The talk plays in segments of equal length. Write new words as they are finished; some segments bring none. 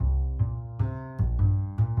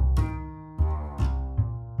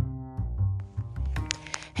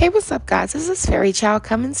Hey, what's up, guys? This is Fairy Child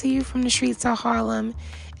coming to you from the streets of Harlem.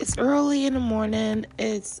 It's early in the morning.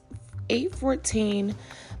 It's 8:14,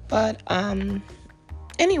 but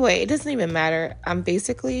anyway, it doesn't even matter. I'm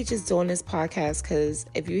basically just doing this podcast because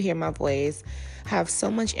if you hear my voice, I have so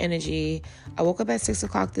much energy. I woke up at 6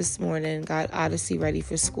 o'clock this morning, got Odyssey ready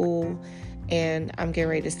for school, and I'm getting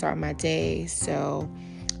ready to start my day. So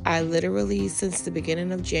I literally, since the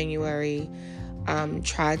beginning of January,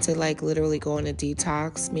 tried to literally go on a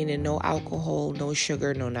detox, meaning no alcohol, no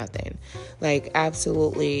sugar, no nothing. Like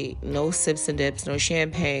absolutely no sips and dips, no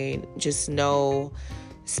champagne, just no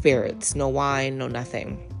spirits, no wine, no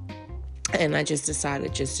nothing. And I just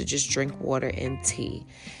decided to just drink water and tea.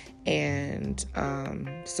 And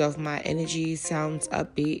so if my energy sounds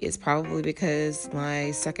upbeat, it's probably because my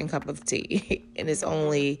second cup of tea and it's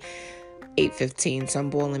only 8:15, so I'm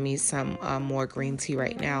boiling me some more green tea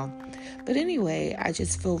right now. But anyway, I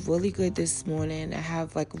just feel really good this morning. I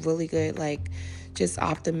have really good just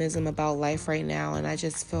optimism about life right now, and I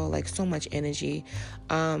just feel so much energy,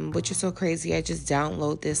 which is so crazy. I just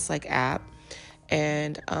download this app,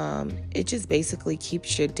 and it just basically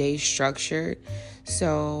keeps your day structured.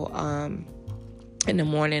 So in the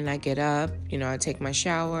morning, I get up, I take my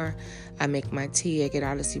shower, I make my tea, I get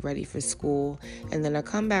Odyssey ready for school, and then I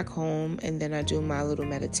come back home, and then I do my little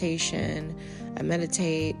meditation. I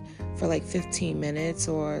meditate for 15 minutes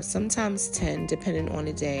or sometimes 10, depending on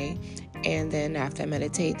the day. And then after I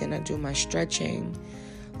meditate, then I do my stretching,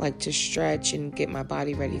 to stretch and get my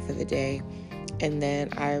body ready for the day. And then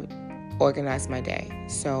I organize my day.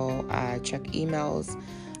 So I check emails.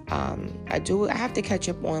 I have to catch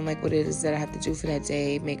up on what it is that I have to do for that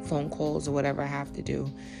day, make phone calls or whatever I have to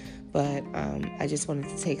do. But I just wanted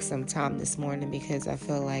to take some time this morning because I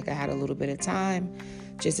feel like I had a little bit of time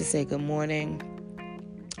just to say good morning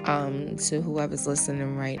to whoever's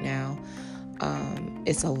listening right now.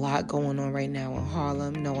 It's a lot going on right now in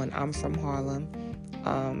Harlem, knowing I'm from Harlem.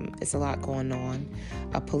 It's a lot going on.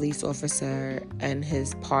 A police officer and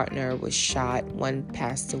his partner was shot. One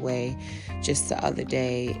passed away just the other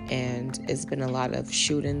day, and it's been a lot of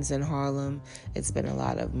shootings in Harlem. It's been a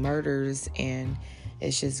lot of murders, and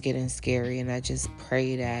it's just getting scary. And I just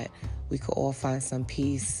pray that we could all find some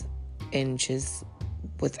peace and just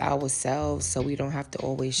with ourselves, so we don't have to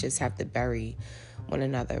always just have to bury one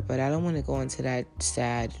another. But I don't want to go into that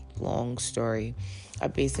sad, long story. I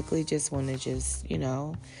basically just want to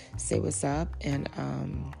say what's up and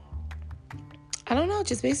I don't know,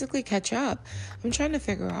 just basically catch up. I'm trying to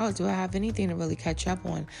figure out, do I have anything to really catch up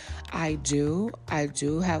on? I do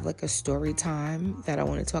have a story time that I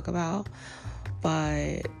want to talk about,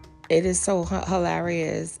 but it is so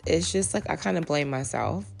hilarious. It's just I kind of blame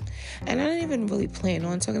myself. And I didn't even really plan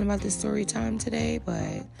on talking about this story time today,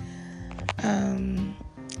 but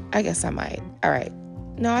I guess I might. All right.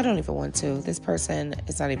 No, I don't even want to. This person,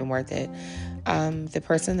 it's not even worth it. The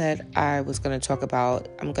person that I was going to talk about,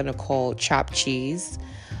 I'm going to call Chopped Cheese.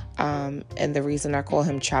 And the reason I call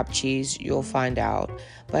him Chopped Cheese, you'll find out.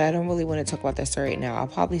 But I don't really want to talk about that story right now. I'll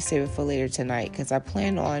probably save it for later tonight because I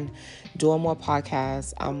plan on doing more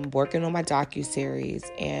podcasts. I'm working on my docuseries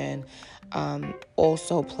and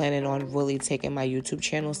also planning on really taking my YouTube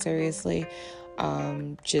channel seriously.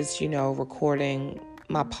 Just, recording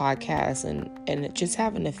my podcast and just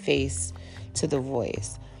having a face to the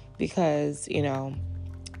voice because,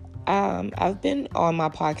 I've been on my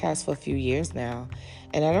podcast for a few years now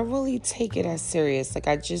and I don't really take it as serious.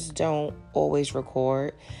 I just don't always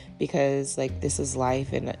record because this is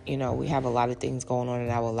life and, we have a lot of things going on in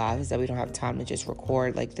our lives that we don't have time to just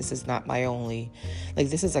record. This is not my only,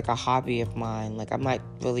 this is a hobby of mine. I'm not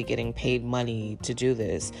really getting paid money to do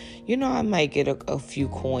this. I might get a few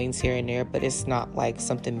coins here and there, but it's not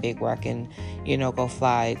something big where I can, go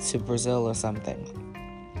fly to Brazil or something.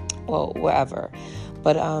 Well, wherever.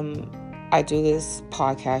 But I do this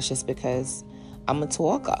podcast just because I'm a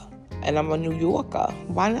talker and I'm a New Yorker.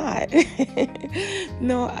 Why not?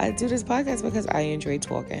 No, I do this podcast because I enjoy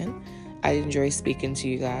talking. I enjoy speaking to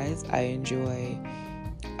you guys. I enjoy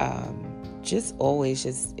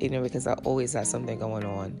because I always have something going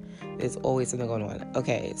on. There's always something going on.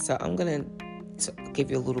 Okay, so I'm going to give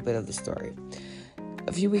you a little bit of the story.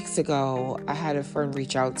 A few weeks ago, I had a friend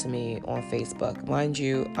reach out to me on Facebook. Mind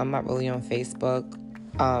you, I'm not really on Facebook.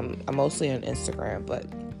 I'm mostly on Instagram, but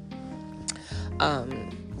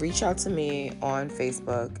reach out to me on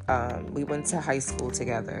Facebook. We went to high school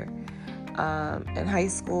together. In high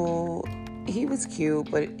school, he was cute,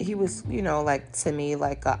 but he was, to me,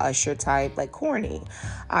 a Usher type, corny.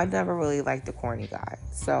 I never really liked the corny guy.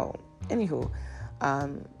 So, anywho,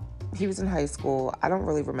 he was in high school. I don't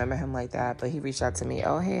really remember him like that, but he reached out to me.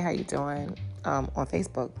 Oh, hey, how you doing? on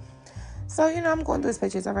Facebook. So, I'm going through his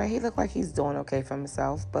pictures. All right, he looked like he's doing okay for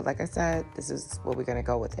himself. But like I said, this is what we're going to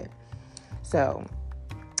go with it. So,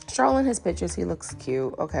 strolling his pictures, he looks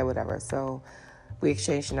cute. Okay, whatever. So, we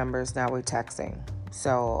exchanged numbers. Now we're texting.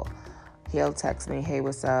 So, he'll text me, hey,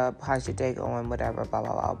 what's up? How's your day going? Whatever, blah,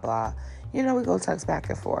 blah, blah, blah. We go text back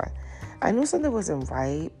and forth. I knew something wasn't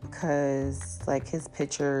right because, like, his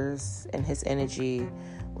pictures and his energy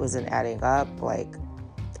wasn't adding up. Like,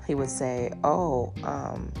 he would say,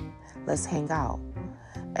 let's hang out.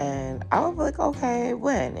 And I would be like, okay,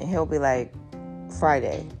 when? And he'll be like,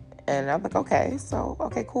 Friday. And I'm like, okay,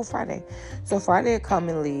 cool, Friday. So Friday he'll come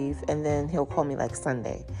and leave, and then he'll call me like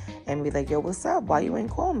Sunday and be like, yo, what's up? Why you ain't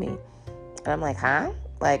call me? And I'm like, huh?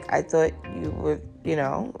 Like, I thought you would,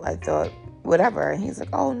 I thought whatever. And he's like,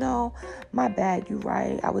 oh, no, my bad. You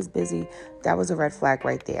right. I was busy. That was a red flag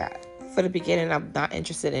right there. For the beginning, I'm not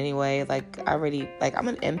interested anyway. Like, I'm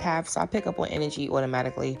an empath, so I pick up on energy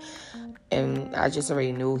automatically. And I just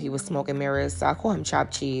already knew he was smoking mirrors. So I call him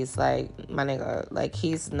chopped cheese. Like, my nigga, like,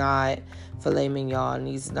 he's not filet mignon.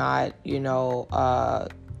 He's not, Wagyu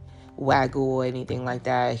or anything like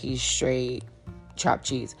that. He's straight chopped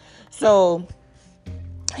cheese. So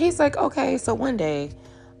he's like, okay. So one day,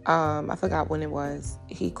 I forgot when it was,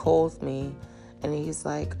 he calls me and he's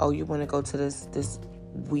like, oh, you want to go to this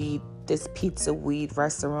pizza weed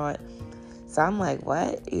restaurant? So I'm like,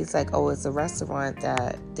 what? He's like, oh, it's a restaurant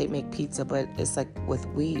that they make pizza, but it's like with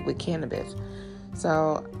weed, with cannabis.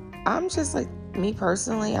 So I'm just like, me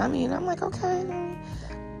personally, I'm like, okay,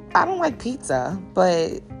 I don't like pizza,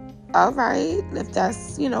 but all right, if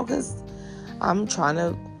that's, because I'm trying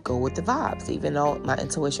to go with the vibes, even though my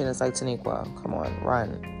intuition is like, Taniqua, come on,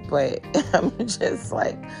 run. But I'm just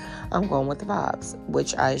like, I'm going with the vibes,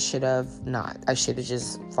 which I should have not. I should have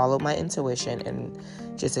just followed my intuition and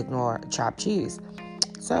just ignore chopped cheese.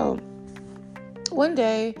 So one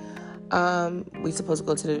day, we supposed to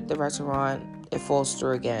go to the restaurant. It falls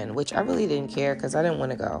through again, which I really didn't care because I didn't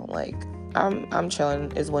want to go. Like, I'm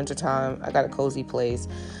chilling. It's wintertime. I got a cozy place.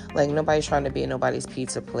 Like, nobody's trying to be in nobody's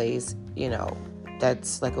pizza place,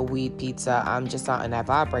 that's like a weed pizza. I'm just not in that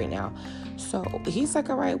vibe right now. So he's like,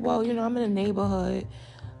 all right, well, I'm in a neighborhood.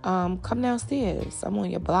 Come downstairs. I'm on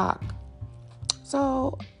your block.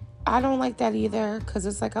 So I don't like that either, because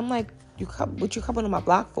it's like, I'm like, what you coming to my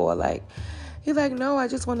block for? Like, he's like, no, I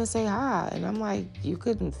just want to say hi. And I'm like, you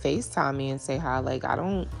couldn't FaceTime me and say hi. Like, I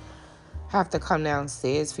don't have to come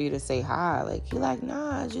downstairs for you to say hi. Like, he's like,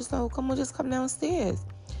 nah, just come downstairs.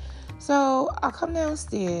 So I come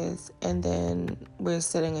downstairs, and then we're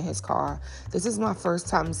sitting in his car. This is my first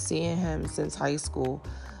time seeing him since high school.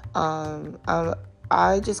 I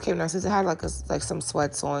just came downstairs. I had like some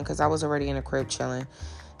sweats on because I was already in the crib chilling.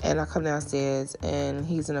 And I come downstairs, and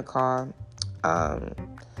he's in the car.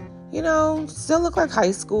 Still look like high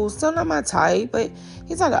school. Still not my type, but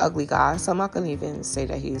he's not an ugly guy. So I'm not going to even say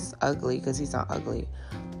that he's ugly because he's not ugly.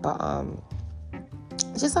 But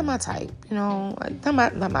just not my type, like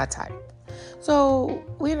not my type. So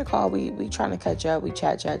we in the car, we trying to catch up. We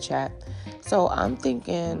chat. So I'm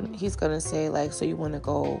thinking he's going to say, like, so you want to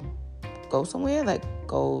go somewhere? Like,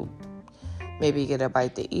 go maybe get a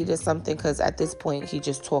bite to eat or something, because at this point he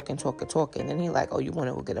just talking. Then he like, oh, you want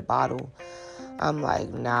to go get a bottle? I'm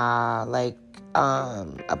like, nah, like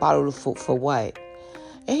a bottle of food for what?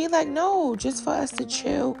 And he like, no, just for us to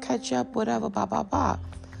chill, catch up, whatever, blah blah blah.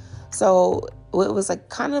 So it was like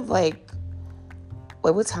kind of like,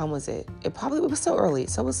 wait, what time was it? It was still early,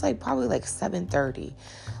 so it was like probably like 7:30.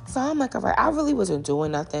 So I'm like, all right, I really wasn't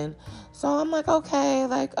doing nothing. So I'm like, okay,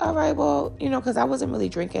 like, all right, well, because I wasn't really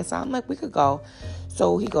drinking. So I'm like, we could go.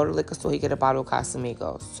 So he go to the liquor store, he get a bottle of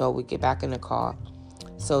Casamigos. So we get back in the car.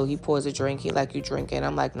 So he pours a drink. He like, you drinking?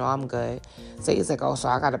 I'm like, no, I'm good. So he's like, oh, so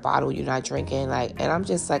I got a bottle, you're not drinking? Like, and I'm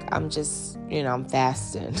just like, I'm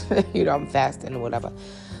fasting. I'm fasting or whatever.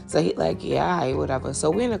 So he like, yeah, all right, whatever.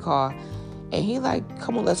 So we're in the car. And he like,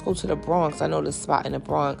 come on, let's go to the Bronx. I know this spot in the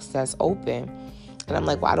Bronx that's open. And I'm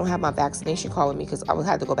like, well, I don't have my vaccination card with me because I would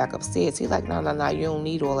have to go back upstairs. He's like, no, you don't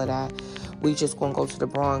need all of that. We just going to go to the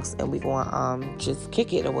Bronx and we going to just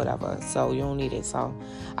kick it or whatever. So you don't need it. So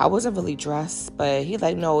I wasn't really dressed, but he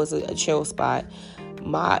like, no, it's a chill spot.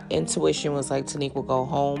 My intuition was like, Taniqua, go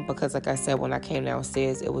home, because like I said, when I came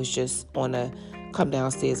downstairs, it was just on a come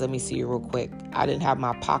downstairs, let me see you real quick. I didn't have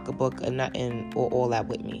my pocketbook or nothing or all that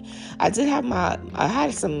with me. I had my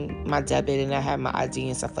debit and I had my ID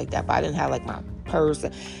and stuff like that, but I didn't have like my purse.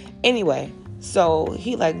 Anyway, so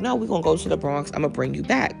he like, no, we're going to go to the Bronx. I'm going to bring you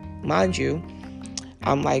back. Mind you,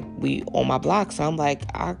 I'm like, we on my block. So I'm like,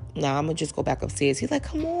 I'm going to just go back upstairs. He's like,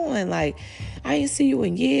 come on. Like, I ain't see you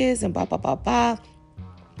in years and blah, blah, blah, blah.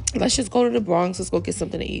 Let's just go to the Bronx. Let's go get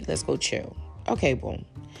something to eat. Let's go chill. Okay, boom.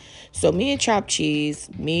 So me and Chopped Cheese,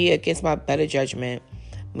 me against my better judgment,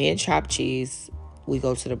 me and Chopped Cheese, we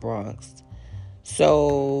go to the Bronx.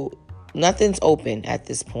 So nothing's open at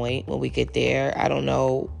this point when we get there. I don't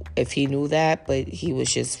know if he knew that, but he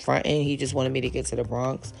was just fronting. He just wanted me to get to the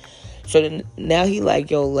Bronx. So then, now he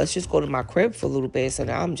like, yo, let's just go to my crib for a little bit. So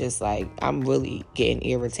now I'm just like, I'm really getting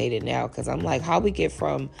irritated now because I'm like, how we get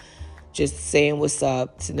from just saying what's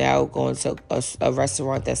up to now going to a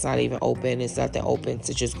restaurant that's not even open, it's nothing open,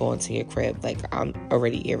 to just going to your crib. Like, I'm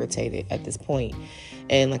already irritated at this point.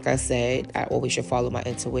 And like I said, I always should follow my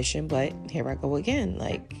intuition, but here I go again.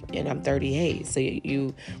 Like, and I'm 38, so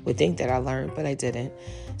you would think that I learned, but I didn't.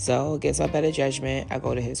 So against my better judgment, I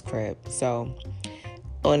go to his crib. So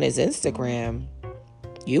on his Instagram,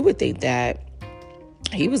 you would think that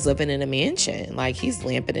he was living in a mansion. Like, he's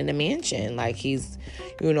lamping in a mansion. Like, he's,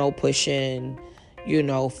 pushing,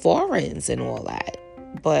 foreigns and all that.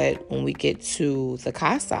 But when we get to the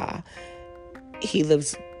casa, he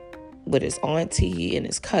lives with his auntie and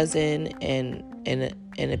his cousin and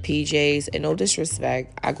the PJs. And no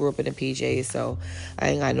disrespect, I grew up in the PJs, so I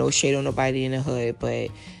ain't got no shade on nobody in the hood, but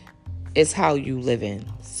it's how you live in.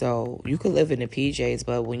 So you could live in the PJs,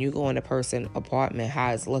 but when you go in a person apartment,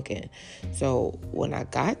 how it's looking. So when I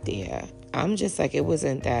got there, I'm just like, it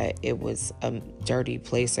wasn't that it was a dirty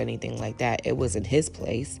place or anything like that. It wasn't his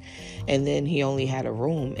place. And then he only had a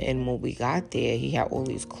room. And when we got there, he had all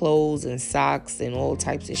these clothes and socks and all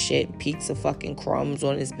types of shit, pizza fucking crumbs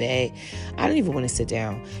on his bed. I didn't even want to sit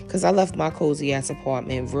down because I left my cozy ass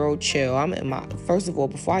apartment real chill. I'm in my, first of all,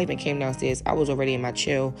 before I even came downstairs, I was already in my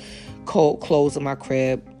chill, cold clothes in my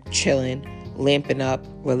crib, chilling, lamping up,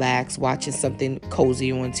 relax, watching something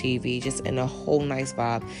cozy on TV, just in a whole nice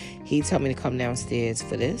vibe. He told me to come downstairs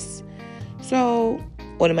for this. So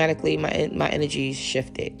automatically my energy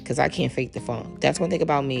shifted because I can't fake the funk. That's one thing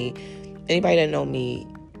about me. Anybody that know me,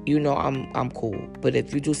 I'm cool. But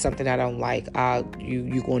if you do something I don't like,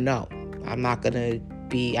 you gonna know. I'm not gonna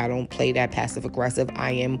be, I don't play that passive aggressive.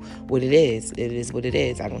 I am what it is. It is what it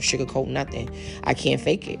is. I don't sugarcoat nothing. I can't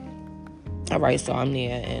fake it. All right, so I'm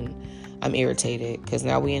there and I'm irritated because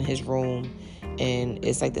now we in his room and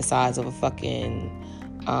it's like the size of a fucking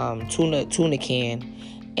tuna can,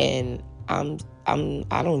 and I don't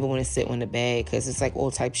even want to sit on the bed because it's like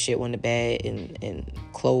all type of shit on the bed and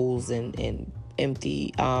clothes and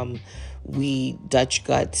empty weed, Dutch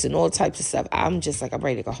guts and all types of stuff. I'm just like, I'm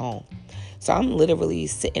ready to go home. So I'm literally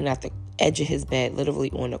sitting at the edge of his bed,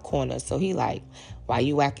 literally on the corner. So he like, why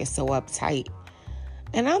you acting so uptight?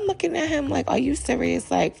 And I'm looking at him like, are you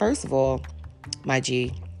serious? Like, first of all, my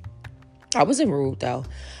G, I wasn't rude though.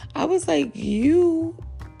 I was like, you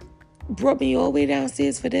brought me all the way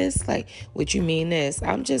downstairs for this? Like, what you mean this?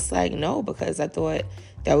 I'm just like, no, because I thought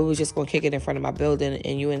that we was just going to kick it in front of my building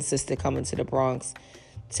and you insisted coming to the Bronx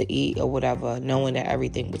to eat or whatever, knowing that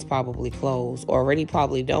everything was probably closed, or already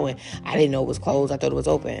probably knowing. I didn't know it was closed. I thought it was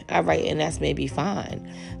open. All right, and that's maybe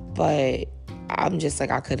fine. But I'm just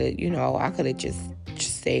like, I could have just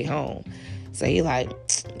stayed home. So he like,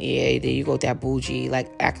 yeah, there you go with that bougie, like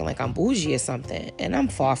acting like I'm bougie or something. And I'm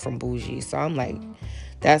far from bougie. So I'm like,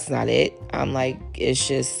 that's not it. I'm like, it's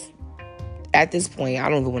just, at this point, I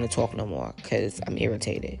don't even want to talk no more because I'm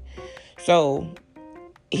irritated. So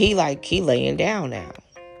he laying down now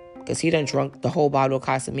because he done drunk the whole bottle of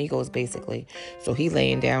Casamigos basically. So he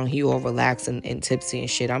laying down, he all relaxed and tipsy and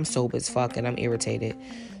shit. I'm sober as fuck and I'm irritated.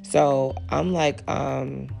 So I'm like,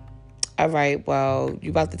 all right, well,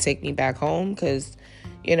 you about to take me back home because,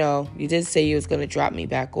 you did say you was going to drop me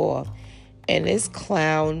back off. And this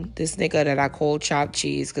clown, this nigga that I call Chopped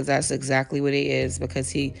Cheese, because that's exactly what he is, because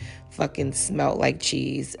he fucking smelled like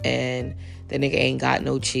cheese, and the nigga ain't got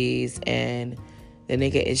no cheese, and the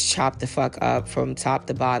nigga is chopped the fuck up from top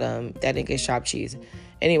to bottom. That nigga is Chopped Cheese.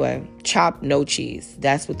 Anyway, chopped no cheese.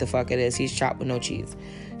 That's what the fuck it is. He's chopped with no cheese.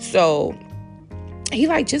 So he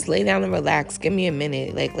like, just lay down and relax. Give me a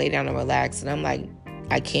minute. Like, lay down and relax. And I'm like,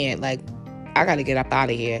 I can't. Like, I got to get up out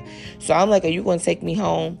of here. So I'm like, are you going to take me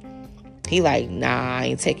home? He like, nah, I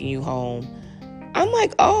ain't taking you home. I'm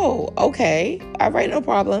like, oh, okay. All right, no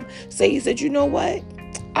problem. So he said, you know what?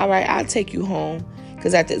 All right, I'll take you home.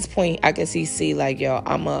 Because at this point, I can see like, yo,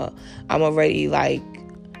 I'm already like,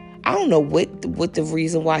 I don't know what the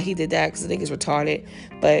reason why he did that, because I think it's retarded.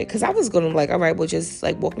 But because I was going to like, all right, well, just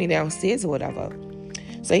like walk me downstairs or whatever.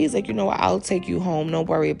 So he's like, you know what? I'll take you home. Don't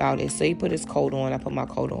worry about it. So he put his coat on. I put my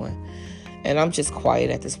coat on. And I'm just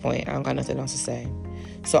quiet at this point. I don't got nothing else to say.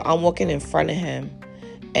 So I'm walking in front of him,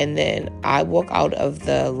 and then I walk out of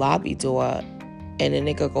the lobby door, and the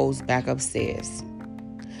nigga goes back upstairs.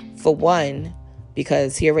 For one,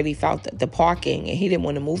 because he already found the parking and he didn't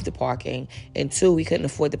want to move the parking. And 2, he couldn't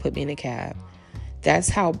afford to put me in a cab. That's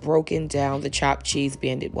how broken down the chopped cheese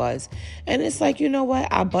bandit was. And it's like, you know what?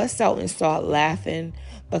 I bust out and start laughing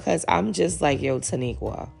because I'm just like, yo,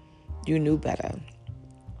 Taniqua, you knew better.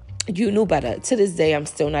 You knew better. To this day, I'm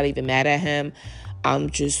still not even mad at him.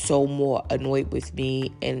 I'm just so more annoyed with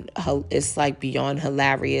me. And it's like beyond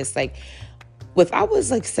hilarious. Like, if I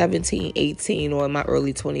was like 17, 18 or in my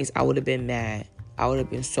early 20s, I would have been mad. I would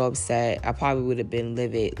have been so upset. I probably would have been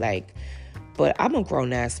livid. Like, but I'm a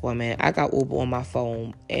grown-ass woman. I got Uber on my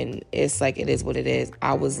phone, and it's like, it is what it is.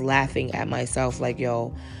 I was laughing at myself like,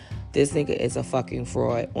 yo, this nigga is a fucking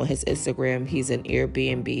fraud. On his Instagram, he's in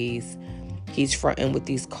Airbnbs. He's fronting with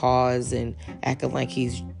these cars and acting like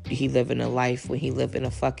he living a life when he live in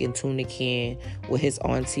a fucking tuna can with his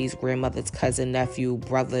auntie's grandmother's cousin, nephew,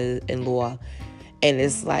 brother-in-law. And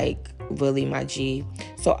it's like, really, my G?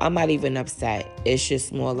 So I'm not even upset. It's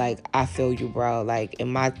just more like, I feel you, bro. Like,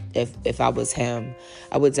 if I was him,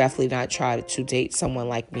 I would definitely not try to date someone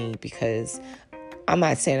like me, because I'm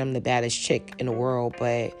not saying I'm the baddest chick in the world,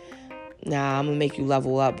 but nah, I'm gonna make you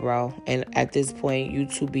level up, bro. And at this point, you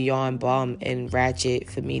too beyond bum and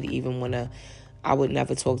ratchet for me to even wanna. I would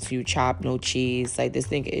never talk to you chop no cheese. Like, this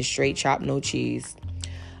nigga is straight chop no cheese.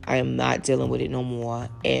 I am not dealing with it no more.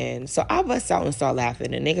 And so I bust out and start laughing.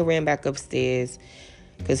 The nigga ran back upstairs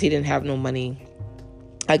because he didn't have no money,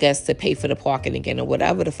 I guess, to pay for the parking again or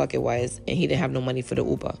whatever the fuck it was. And he didn't have no money for the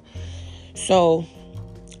Uber. So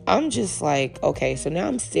I'm just like, okay, so now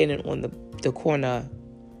I'm standing on the corner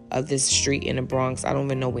of this street in the Bronx. I don't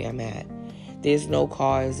even know where I'm at. There's no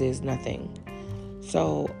cars. There's nothing.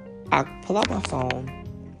 So I pull out my phone.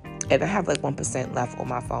 And I have like 1% left on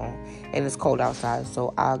my phone. And it's cold outside.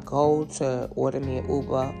 So I go to order me an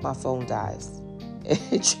Uber. My phone dies.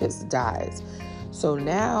 It just dies. So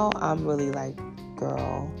now I'm really like,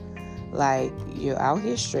 girl, like, you're out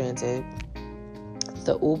here stranded.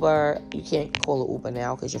 The Uber, you can't call an Uber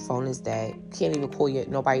now because your phone is dead. You can't even call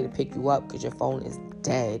nobody to pick you up because your phone is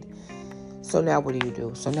dead. So now what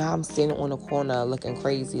do? So now I'm standing on the corner looking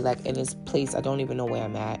crazy, like in this place I don't even know where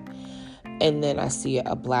I'm at. And then I see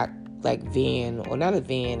a black, like, van, or not a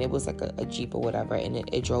van, it was like a Jeep or whatever, and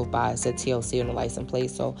it drove by. It said TLC on the license plate.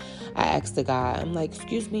 So I asked the guy, I'm like,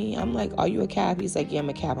 excuse me, I'm like, are you a cab? He's like, yeah, I'm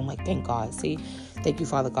a cab. I'm like, thank God. See, thank you,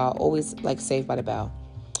 Father God. Always, like, saved by the bell.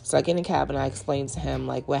 So I get in a cab and I explained to him,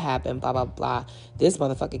 like, what happened, blah, blah, blah. This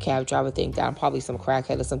motherfucking cab driver think that I'm probably some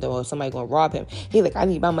crackhead or something, or somebody gonna rob him. He like, I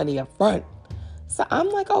need my money up front. So I'm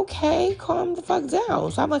like, okay, calm the fuck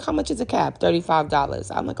down. So I'm like, how much is a cab?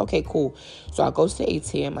 $35. I'm like, okay, cool. So I go to the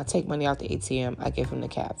ATM. I take money out the ATM. I give him the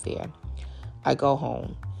cab fare. I go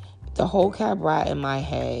home. The whole cab ride in my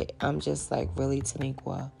head, I'm just like, really,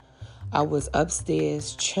 Taniqua? I was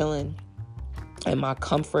upstairs chilling in my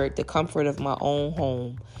comfort, the comfort of my own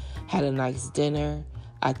home. Had a nice dinner.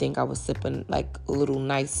 I think I was sipping like a little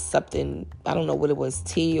nice something. I don't know what it was,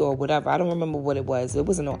 tea or whatever. I don't remember what it was. It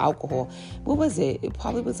wasn't no alcohol. What was it? It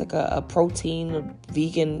probably was like a protein, a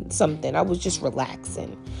vegan something. I was just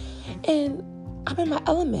relaxing. And I'm in my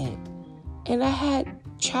element. And I had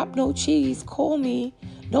Chop No Cheese call me,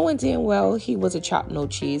 knowing damn well he was a Chop No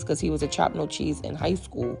Cheese, because he was a Chop No Cheese in high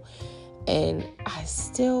school. And I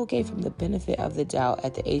still gave him the benefit of the doubt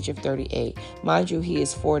at the age of 38. Mind you, he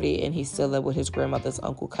is 40 and he still lived with his grandmother's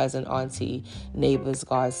uncle, cousin, auntie, neighbor's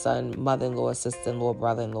godson, mother-in-law, sister-in-law,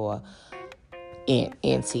 brother-in-law, aunt,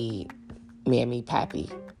 auntie, mammy, pappy.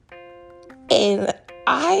 And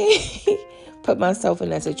I put myself in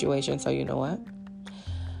that situation. So you know what?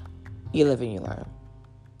 You live and you learn.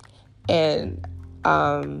 And,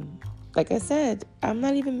 like I said, I'm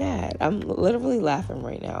not even mad. I'm literally laughing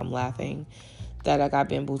right now. I'm laughing that I got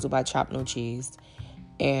bamboozled by Chop No Cheese.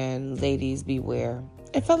 And ladies, beware.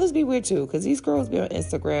 And fellas, beware too, because these girls be on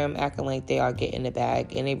Instagram acting like they are getting the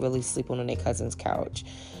bag and they really sleeping on their cousin's couch.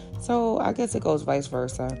 So I guess it goes vice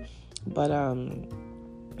versa. But,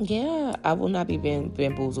 yeah, I will not be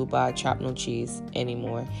bamboozled by Chop No Cheese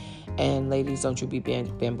anymore. And ladies, don't you be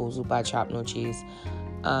bamboozled by Chop No Cheese.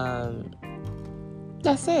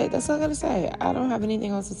 That's it. That's all I gotta say. I don't have anything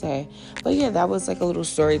else to say. But yeah, that was like a little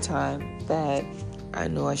story time that I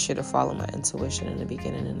know I should have followed my intuition in the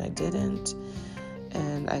beginning and I didn't.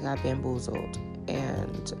 And I got bamboozled.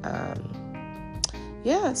 And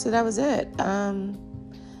yeah, so that was it.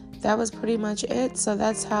 That was pretty much it. So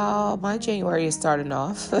that's how my January is starting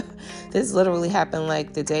off. This literally happened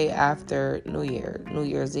like the day after New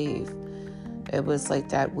Year's Eve. It was like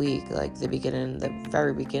that week, like the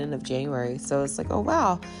very beginning of January. So it's like, oh,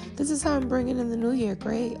 wow, this is how I'm bringing in the new year.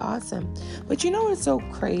 Great. Awesome. But you know what's so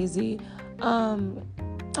crazy?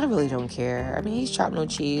 I really don't care. I mean, he's chopped no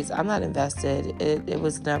cheese. I'm not invested. It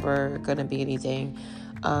was never going to be anything.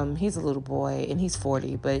 He's a little boy and he's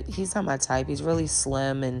 40, but he's not my type. He's really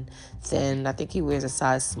slim and thin. I think he wears a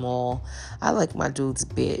size small. I like my dudes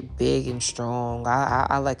big and strong.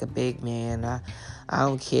 I like a big man. I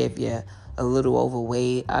don't care if you're a little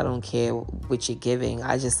overweight. I don't care what you're giving.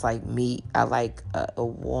 I just like meat. I like a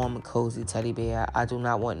warm, cozy teddy bear. I do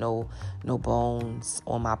not want no bones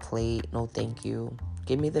on my plate. No, thank you.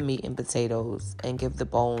 Give me the meat and potatoes and give the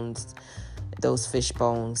bones, those fish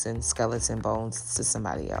bones and skeleton bones, to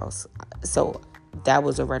somebody else. So that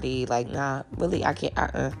was already like, nah, really, I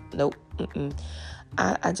can't, nope,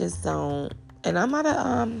 I just don't, and I'm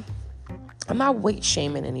not weight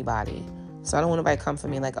shaming anybody. So I don't want anybody to come for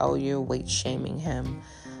me like, oh, you're weight shaming him.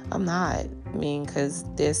 I'm not. I mean, because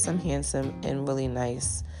there's some handsome and really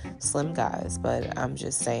nice slim guys, but I'm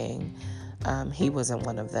just saying he wasn't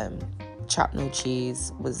one of them. Chop no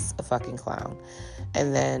cheese was a fucking clown.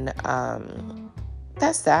 And then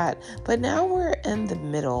that's that. But now we're in the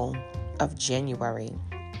middle of January,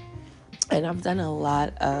 and I've done a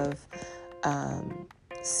lot of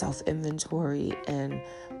self-inventory and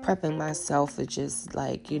prepping myself for just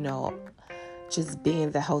like, just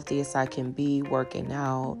being the healthiest I can be, working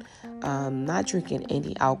out, not drinking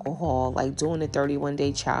any alcohol, like doing a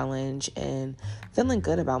 31-day challenge and feeling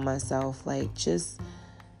good about myself, like just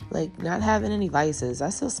like not having any vices. I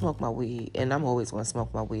still smoke my weed, and I'm always going to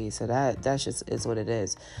smoke my weed, so that's just is what it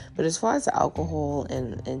is. But as far as the alcohol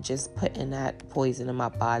and just putting that poison in my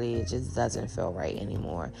body, it just doesn't feel right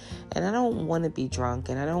anymore. And I don't want to be drunk,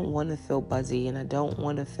 and I don't want to feel buzzy, and I don't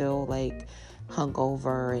want to feel like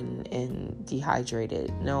hungover and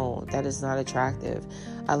dehydrated. No, that is not attractive.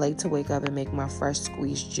 I like to wake up and make my fresh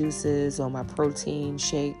squeezed juices or my protein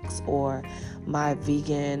shakes or my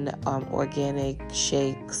vegan organic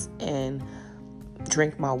shakes and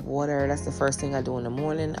drink my water. That's the first thing I do in the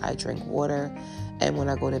morning. I drink water, and when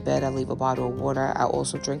I go to bed I leave a bottle of water. I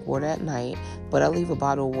also drink water at night, but I leave a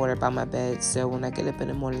bottle of water by my bed, so when I get up in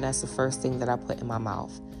the morning, that's the first thing that I put in my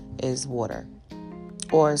mouth is water.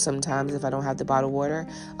 Or sometimes if I don't have the bottled water,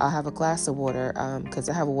 I'll have a glass of water because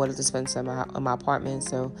I have a water dispenser in my apartment.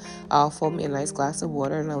 So I'll fill me a nice glass of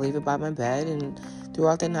water and I'll leave it by my bed. And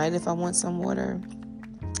throughout the night, if I want some water,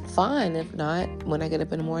 fine. If not, when I get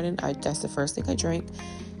up in the morning, that's the first thing I drink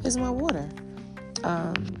is my water.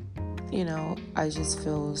 I just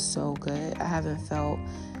feel so good. I haven't felt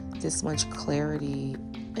this much clarity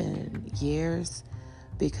in years,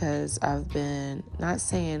 because I've been, not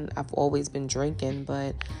saying I've always been drinking,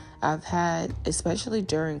 but I've had, especially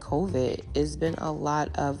during COVID, it's been a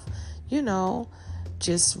lot of,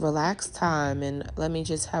 just relaxed time and let me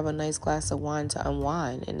just have a nice glass of wine to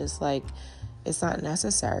unwind. And it's like, it's not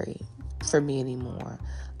necessary for me anymore.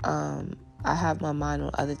 I have my mind on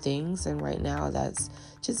other things, and right now that's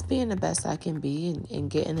just being the best I can be and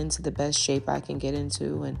getting into the best shape I can get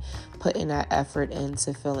into and putting that effort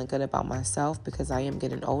into feeling good about myself, because I am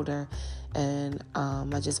getting older, and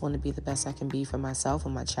I just want to be the best I can be for myself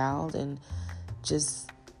and my child, and just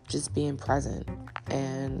being present.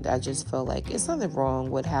 And I just feel like it's nothing wrong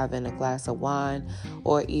with having a glass of wine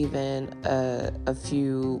or even a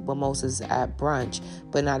few mimosas at brunch,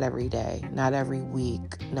 but not every day, not every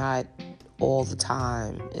week, not all the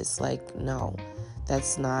time. It's like, no,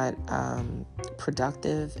 that's not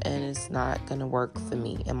productive, and it's not gonna work for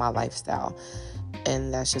me and my lifestyle.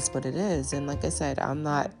 And that's just what it is. And like I said, I'm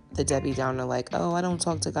not the Debbie Downer, like, oh, I don't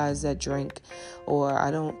talk to guys that drink, or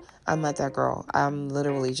I'm not that girl. I'm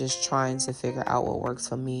literally just trying to figure out what works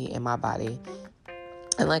for me and my body.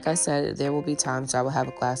 And like I said, there will be times I will have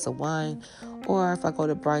a glass of wine, or if I go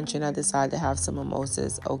to brunch and I decide to have some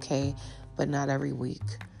mimosas, okay, but not every week.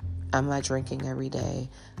 I'm not drinking every day.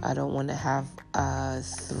 I don't want to have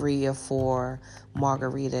 3 or 4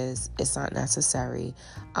 margaritas. It's not necessary.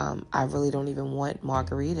 I really don't even want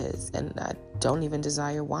margaritas, and I don't even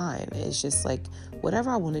desire wine. It's just like,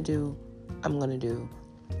 whatever I want to do, I'm going to do,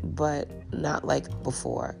 but not like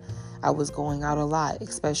before. I was going out a lot,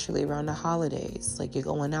 especially around the holidays. Like, you're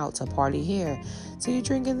going out to party here, so you're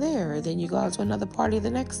drinking there, and then you go out to another party the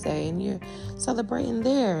next day, and you're celebrating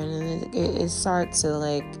there, and then it starts to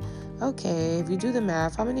like, okay, if you do the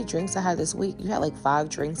math, how many drinks I had this week? You had like 5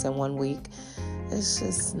 drinks in 1 week. It's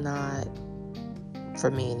just not for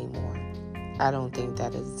me anymore. I don't think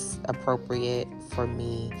that is appropriate for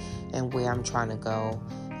me and where I'm trying to go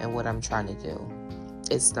and what I'm trying to do.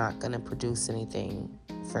 It's not going to produce anything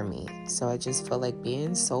for me. So I just feel like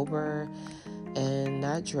being sober and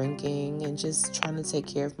not drinking and just trying to take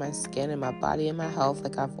care of my skin and my body and my health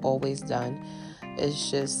like I've always done is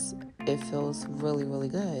just it feels really, really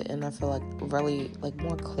good. And I feel like really like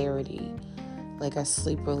more clarity. Like I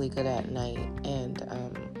sleep really good at night, and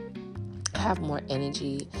I have more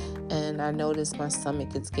energy, and I notice my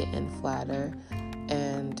stomach is getting flatter.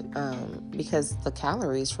 And because the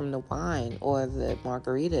calories from the wine or the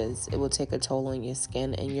margaritas, it will take a toll on your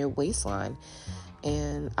skin and your waistline.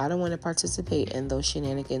 And I don't want to participate in those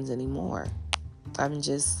shenanigans anymore. I'm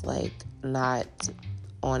just like not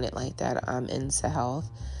on it like that. I'm into health,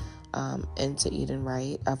 into eating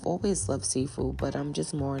right. I've always loved seafood, but I'm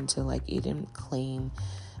just more into like eating clean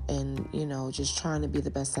and, just trying to be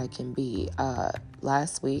the best I can be.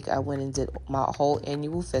 Last week, I went and did my whole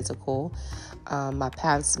annual physical, my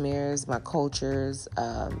pap smears, my cultures,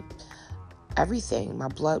 everything, my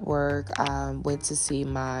blood work. Went to see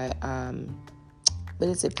my, what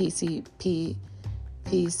is it, PCP?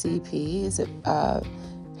 Is it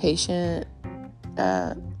patient?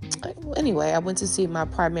 Anyway, I went to see my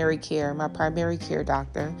primary care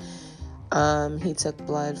doctor. He took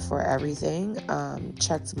blood for everything,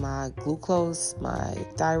 checked my glucose, my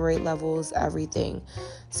thyroid levels, everything.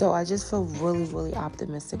 So I just feel really, really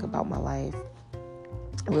optimistic about my life,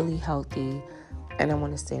 really healthy, and I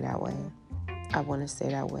want to stay that way.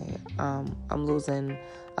 I'm losing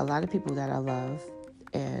a lot of people that I love,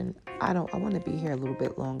 and I want to be here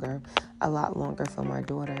a lot longer for my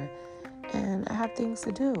daughter. And I have things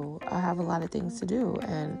to do. I have a lot of things to do.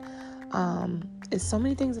 And it's so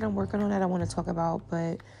many things that I'm working on that I want to talk about.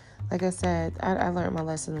 But like I said, I learned my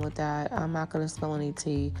lesson with that. I'm not going to spill any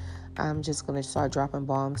tea. I'm just going to start dropping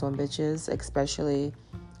bombs on bitches, especially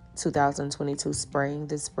 2022 spring.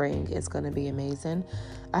 This spring is going to be amazing.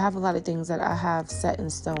 I have a lot of things that I have set in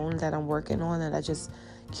stone that I'm working on, that I just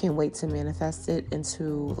can't wait to manifest it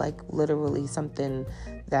into like literally something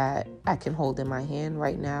that I can hold in my hand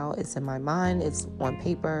right now. It's in my mind, it's on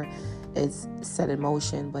paper, it's set in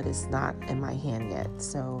motion, but it's not in my hand yet.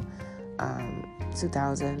 So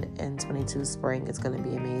 2022 spring is going to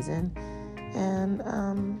be amazing. And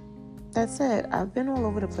that's it. I've been all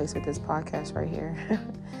over the place with this podcast right here.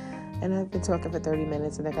 And I've been talking for 30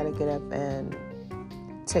 minutes, and I got to get up and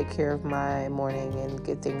take care of my morning and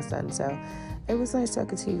get things done. So it was nice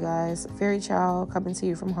talking to you guys. Fairy Child, coming to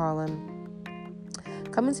you from Harlem.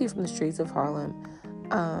 Coming to you from the streets of Harlem.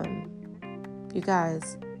 You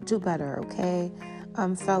guys, do better, okay?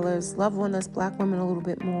 Fellas, love on us black women a little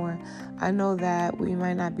bit more. I know that we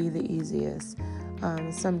might not be the easiest.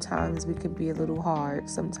 Sometimes we could be a little hard.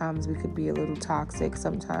 Sometimes we could be a little toxic.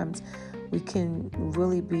 Sometimes we can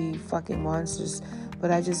really be fucking monsters.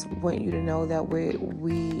 But I just want you to know that we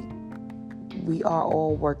are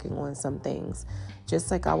all working on some things. Just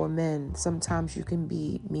like our men, sometimes you can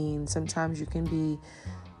be mean, sometimes you can be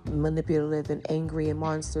manipulative and angry and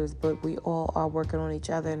monsters, but we all are working on each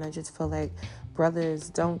other. And I just feel like, brothers,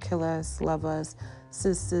 don't kill us, love us.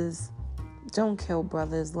 Sisters, don't kill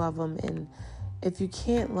brothers, love them. And if you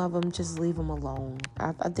can't love them, just leave them alone.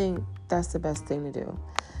 I think that's the best thing to do.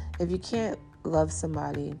 If you can't love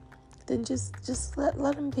somebody, then just let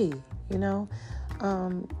them be,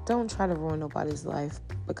 Don't try to ruin nobody's life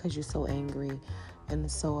because you're so angry and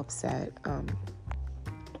so upset.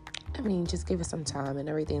 Just give it some time and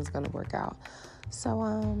everything's going to work out.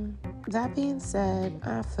 So, that being said,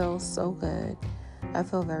 I feel so good. I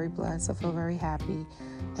feel very blessed. I feel very happy.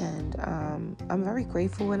 And I'm very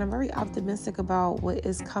grateful, and I'm very optimistic about what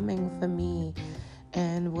is coming for me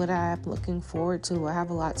and what I'm looking forward to. I have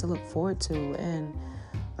a lot to look forward to, and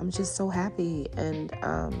I'm just so happy. And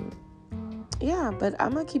but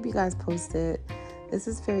I'm going to keep you guys posted. This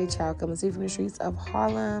is Fairy Child coming to you from the streets of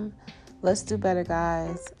Harlem. Let's do better,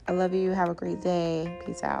 guys. I love you. Have a great day.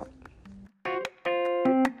 Peace out.